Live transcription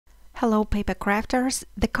Hello paper crafters,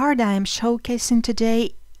 the card I am showcasing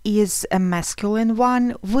today is a masculine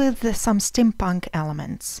one with some steampunk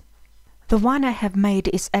elements. The one I have made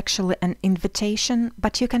is actually an invitation,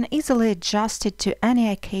 but you can easily adjust it to any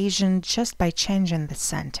occasion just by changing the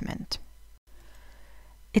sentiment.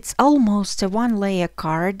 It's almost a one-layer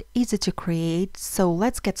card, easy to create, so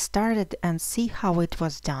let's get started and see how it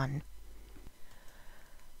was done.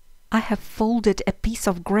 I have folded a piece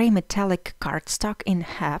of grey metallic cardstock in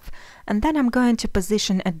half, and then I'm going to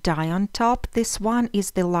position a die on top. This one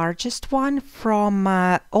is the largest one from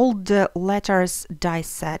Old Letters die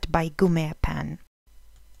set by Gummiapan.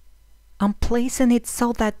 I'm placing it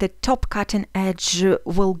so that the top cutting edge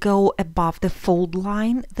will go above the fold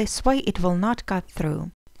line, this way it will not cut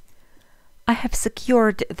through. I have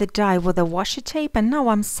secured the die with a washi tape and now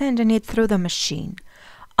I'm sending it through the machine.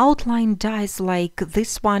 Outline dies like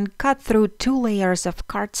this one cut through 2 layers of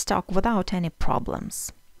cardstock without any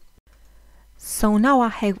problems. So now I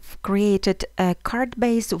have created a card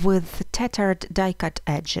base with tattered die-cut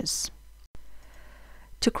edges.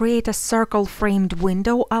 To create a circle framed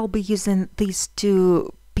window, I'll be using these 2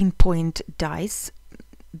 pinpoint dies.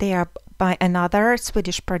 They are by another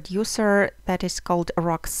Swedish producer that is called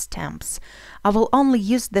Roxstamps. I will only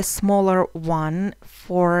use the smaller one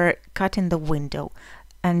for cutting the window,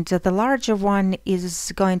 and the larger one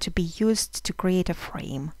is going to be used to create a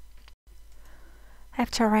frame.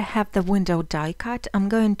 After I have the window die cut, I'm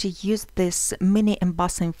going to use this mini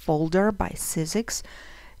embossing folder by Sizzix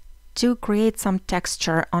to create some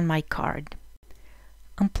texture on my card.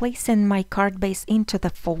 I'm placing my card base into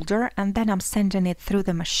the folder and then I'm sending it through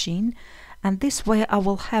the machine, and this way I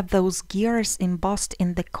will have those gears embossed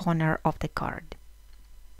in the corner of the card.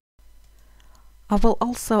 I will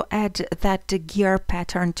also add that gear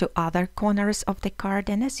pattern to other corners of the card,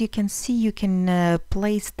 and as you can see, you can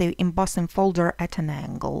place the embossing folder at an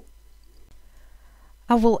angle.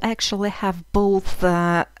 I will actually have both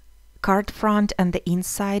the card front and the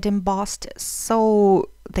inside embossed, so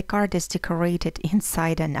the card is decorated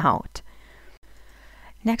inside and out.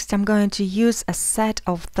 Next, I'm going to use a set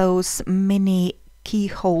of those mini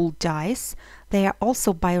keyhole dies. They are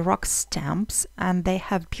also by Roxstamps and they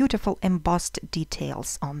have beautiful embossed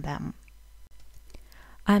details on them.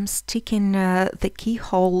 I'm sticking the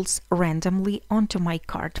keyholes randomly onto my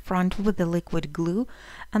card front with the liquid glue,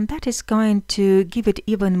 and that is going to give it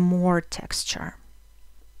even more texture.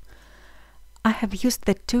 I have used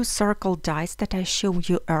the 2 circle dies that I showed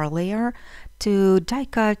you earlier to die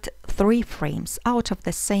cut 3 frames out of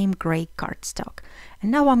the same grey cardstock.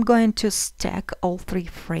 And now I'm going to stack all 3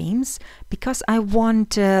 frames because I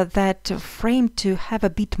want that frame to have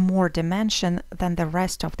a bit more dimension than the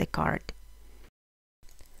rest of the card.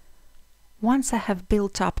 Once I have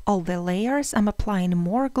built up all the layers, I'm applying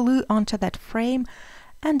more glue onto that frame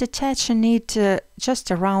and attaching it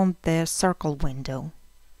just around the circle window.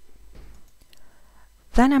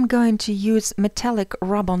 Then I'm going to use metallic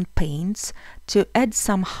rub-on paints to add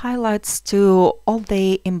some highlights to all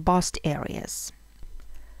the embossed areas.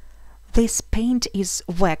 This paint is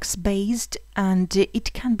wax-based and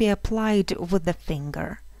it can be applied with the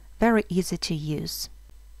finger. Very easy to use.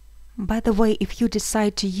 By the way, if you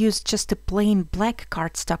decide to use just a plain black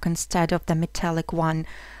cardstock instead of the metallic one,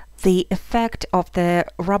 the effect of the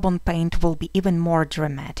rub-on paint will be even more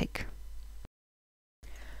dramatic.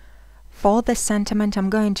 For the sentiment,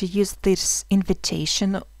 I'm going to use this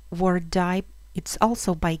invitation word die. It's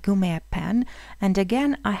also by Gummiapan, and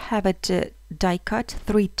again I have it die cut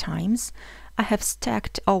 3 times. I have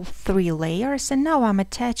stacked all 3 layers and now I'm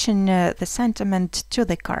attaching the sentiment to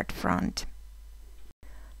the card front.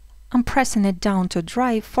 I'm pressing it down to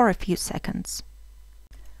dry for a few seconds.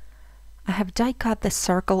 I have die cut the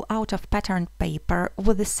circle out of patterned paper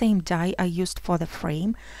with the same die I used for the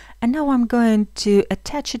frame, and now I'm going to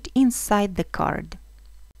attach it inside the card.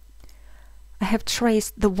 I have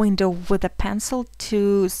traced the window with a pencil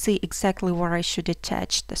to see exactly where I should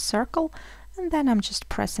attach the circle, and then I'm just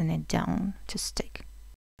pressing it down to stick.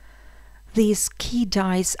 These key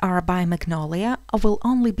dies are by Magnolia. I will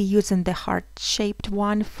only be using the heart-shaped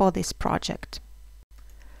one for this project.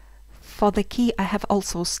 For the key, I have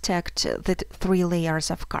also stacked the 3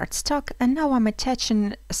 layers of cardstock, and now I'm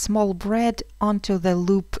attaching a small brad onto the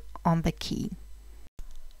loop on the key.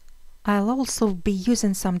 I'll also be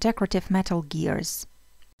using some decorative metal gears.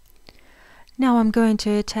 Now I'm going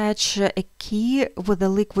to attach a key with the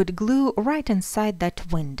liquid glue right inside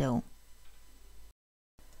that window.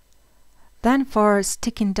 Then for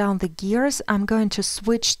sticking down the gears, I'm going to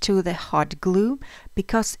switch to the hot glue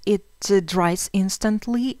because it dries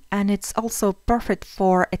instantly and it's also perfect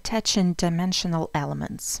for attaching dimensional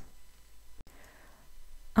elements.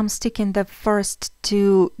 I'm sticking the first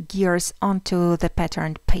two gears onto the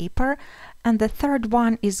patterned paper, and the third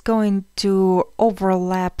one is going to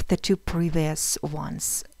overlap the two previous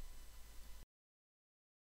ones.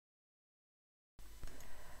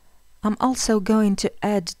 I'm also going to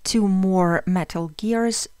add two more metal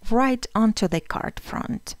gears right onto the card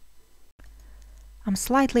front. I'm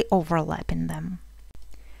slightly overlapping them.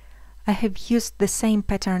 I have used the same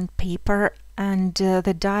patterned paper and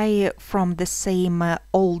the die from the same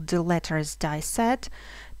old letters die set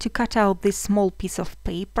to cut out this small piece of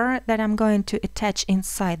paper that I'm going to attach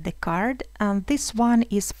inside the card, and this one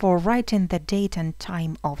is for writing the date and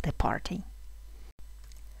time of the party.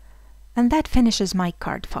 And that finishes my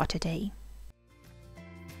card for today.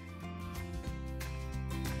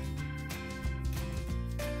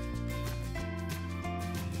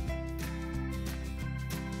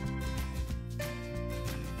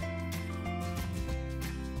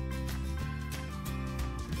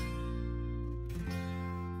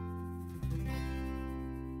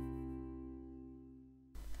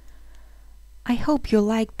 I hope you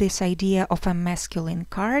liked this idea of a masculine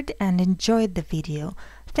card and enjoyed the video.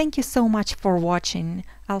 Thank you so much for watching.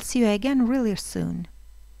 I'll see you again really soon.